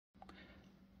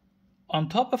On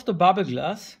top of the bubble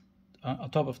glass, on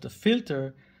top of the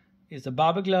filter, is a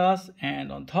bubble glass,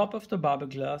 and on top of the bubble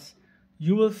glass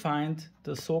you will find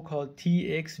the so-called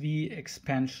TXV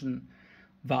expansion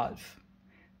valve.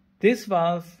 This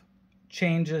valve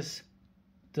changes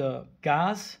the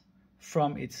gas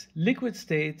from its liquid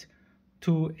state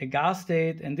to a gas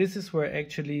state, and this is where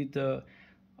actually the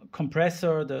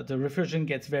compressor, the refrigerant,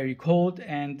 gets very cold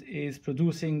and is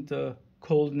producing the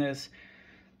coldness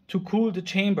to cool the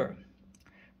chamber.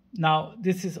 Now,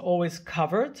 this is always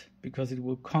covered because it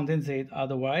will condensate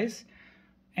otherwise.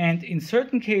 And in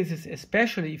certain cases,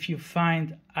 especially if you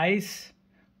find ice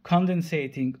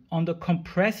condensating on the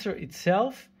compressor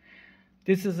itself,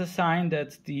 this is a sign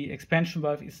that the expansion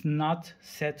valve is not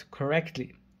set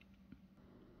correctly.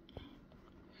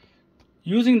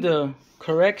 Using the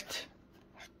correct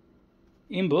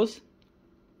imbus,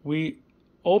 we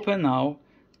open now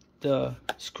the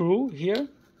screw here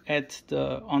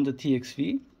on the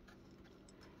TXV,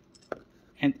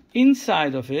 and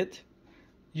inside of it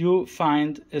you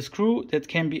find a screw that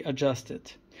can be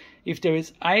adjusted. If there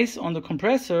is ice on the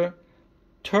compressor,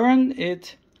 turn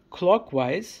it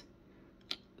clockwise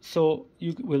so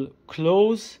you will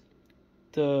close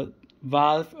the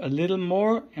valve a little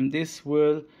more, and this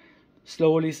will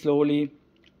slowly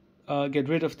get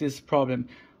rid of this problem.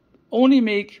 Only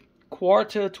make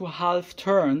quarter to half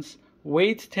turns,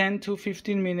 wait 10 to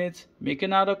 15 minutes, make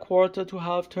another quarter to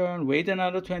half turn, wait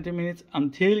another 20 minutes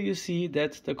until you see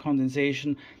that the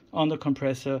condensation on the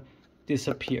compressor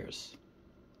disappears.